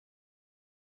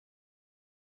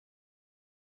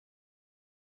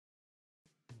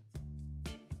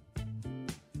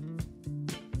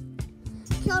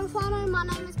Kia ora whanau, my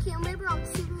name is Kian I'm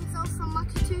 7 years old from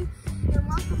Makitu, and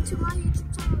welcome to my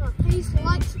YouTube channel. Please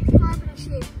like, subscribe and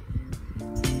share.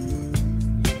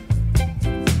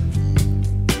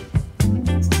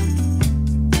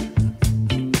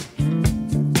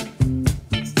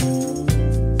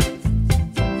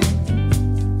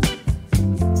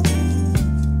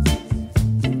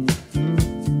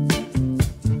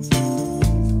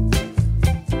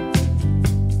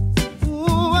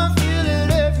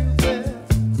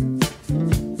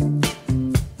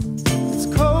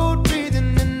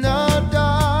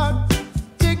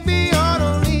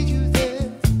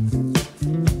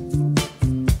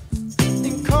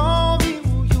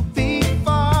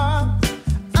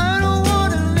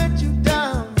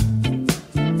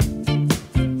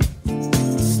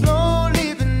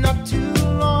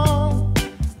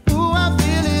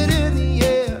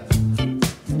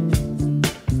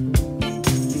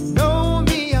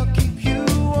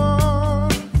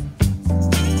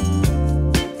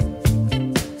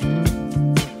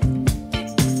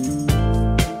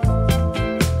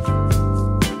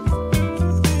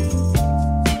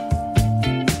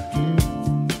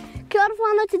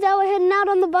 Today we're heading out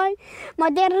on the boat. My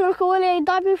dad and Uncle Willie are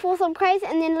diving for some crays,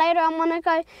 and then later I'm gonna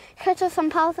go catch us some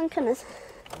paus and kinas.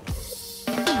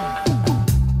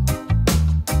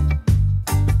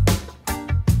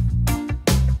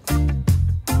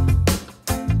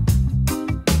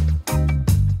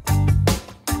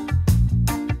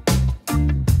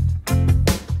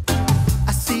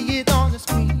 I see it on the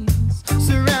screens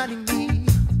surrounding me,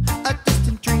 a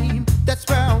distant dream. That's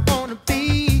where I wanna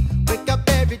be. Wake up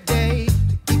every day.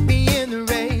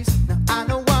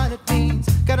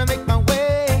 Gotta make my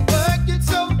way, working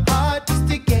so hard just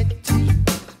to get to you.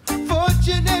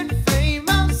 Fortune and fame,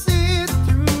 I'll see it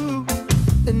through.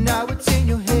 And now it's in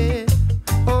your head,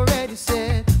 already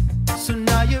said. So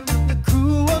now you're in the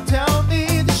crew, oh tell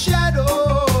me the shadows.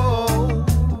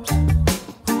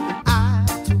 Who am I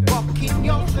to walk in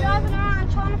your face? Driving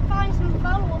around trying to find some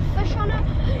boat or fish on it.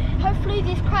 Hopefully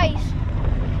there's crays.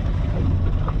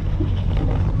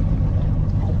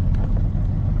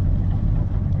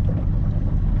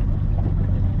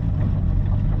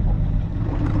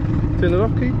 In the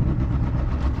rocky.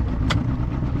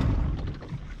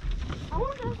 I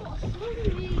want to go for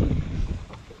swimming.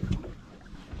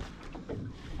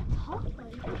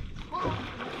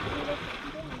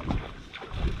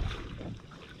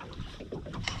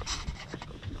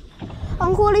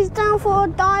 Uncle Willie's down for a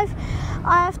dive.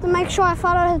 I have to make sure I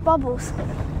follow his bubbles.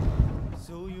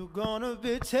 So you're gonna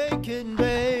be taken,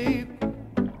 babe.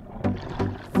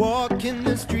 Walking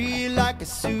the street like a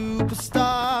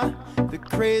superstar. The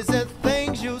crazy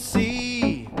things you'll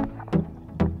see.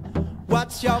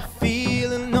 What y'all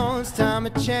feeling? No, it's time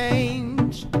to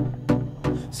change.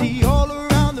 See, all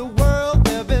around the world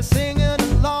they'll be singing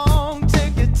along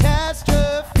to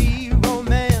catastrophe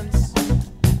romance.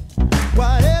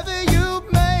 Whatever you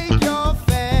make your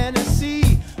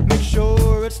fantasy, make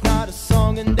sure it's not a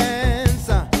song and dance.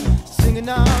 Singing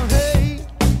now, hey,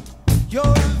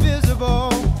 you're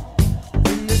invisible.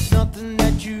 And there's nothing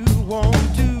that you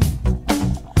won't do.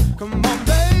 Come on,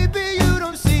 baby, you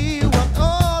don't see what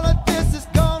all of this is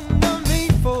gonna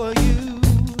mean for you.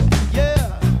 Yeah.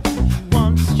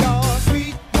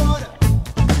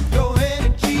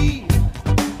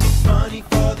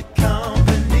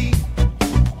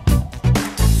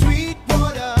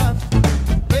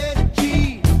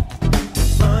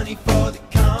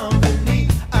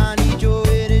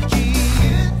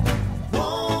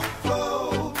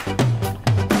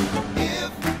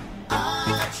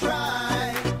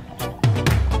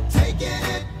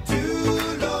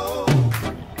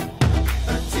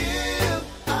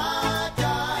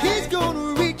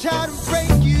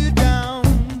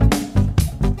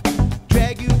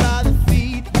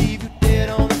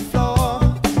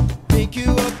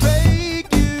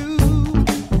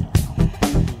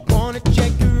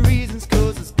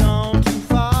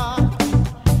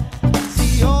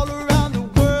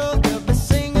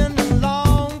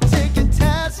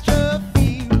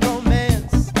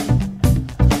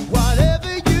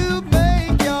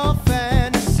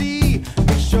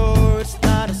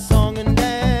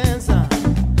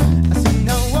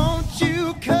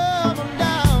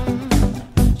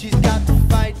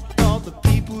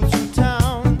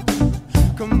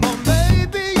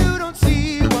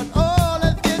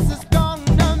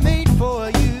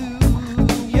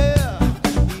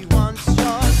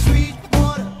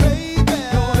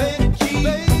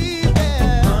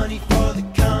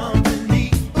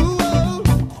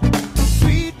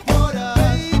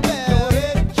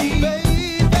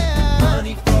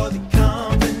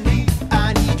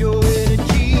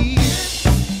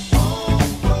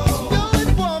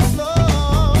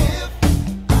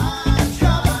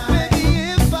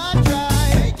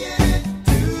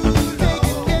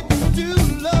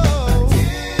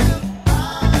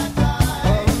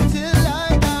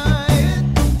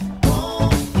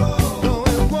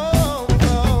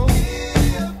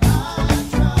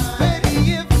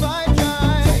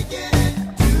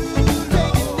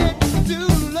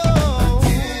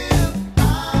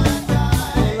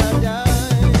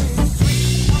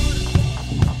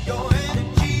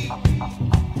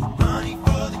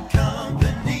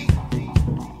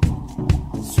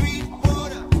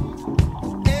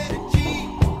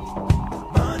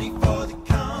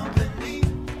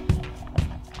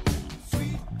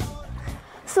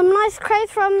 guys,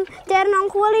 Crays from Dad and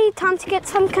Uncle Willie. Time to get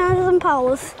some Kinas and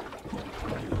Pauas.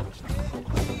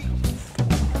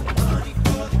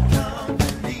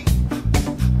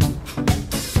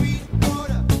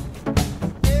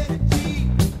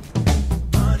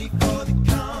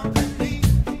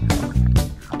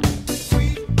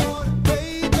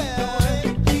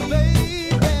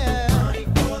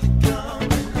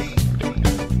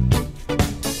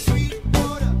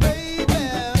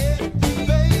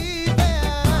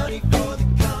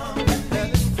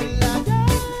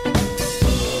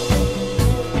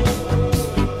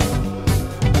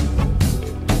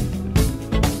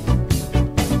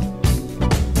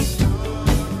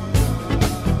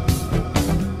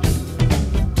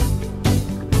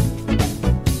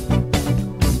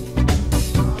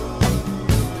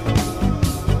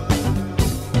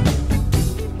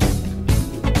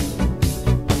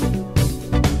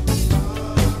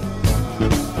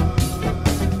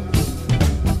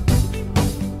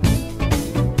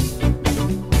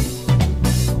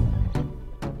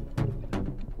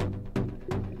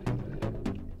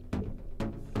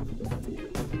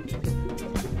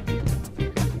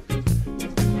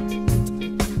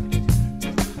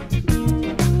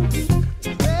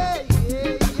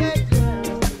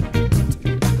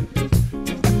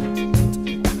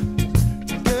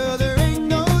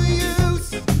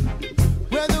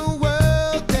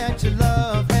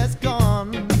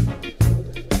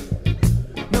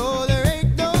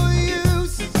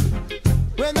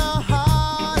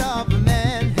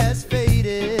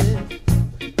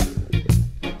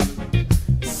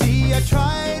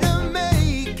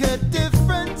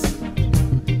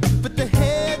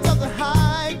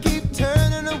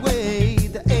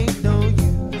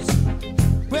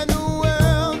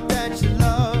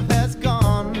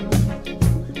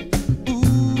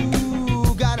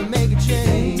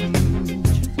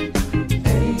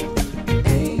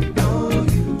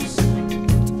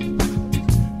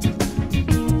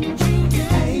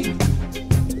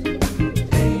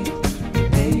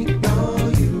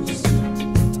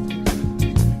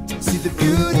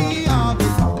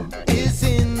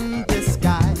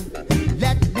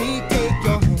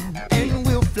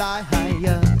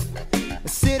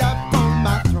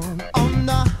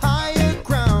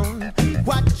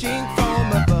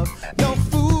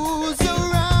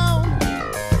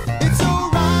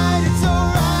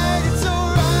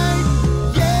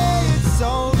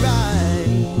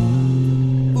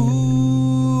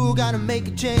 Make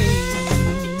a change.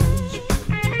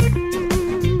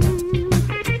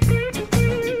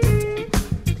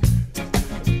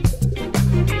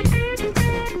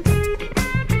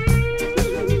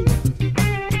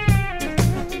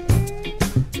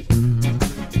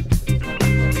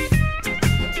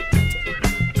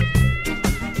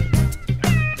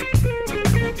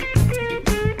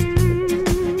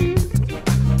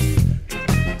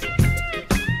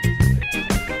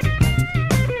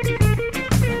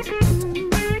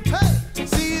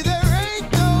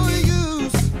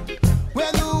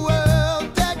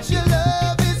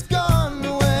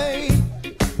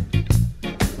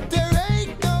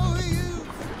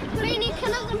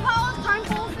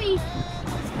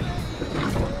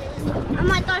 I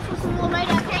might die for some more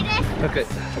later, okay, Dad? Okay.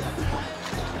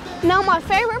 Now my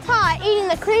favourite part, eating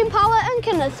the cream paua and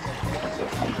Kinas.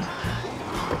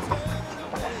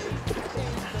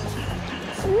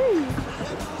 Mmm.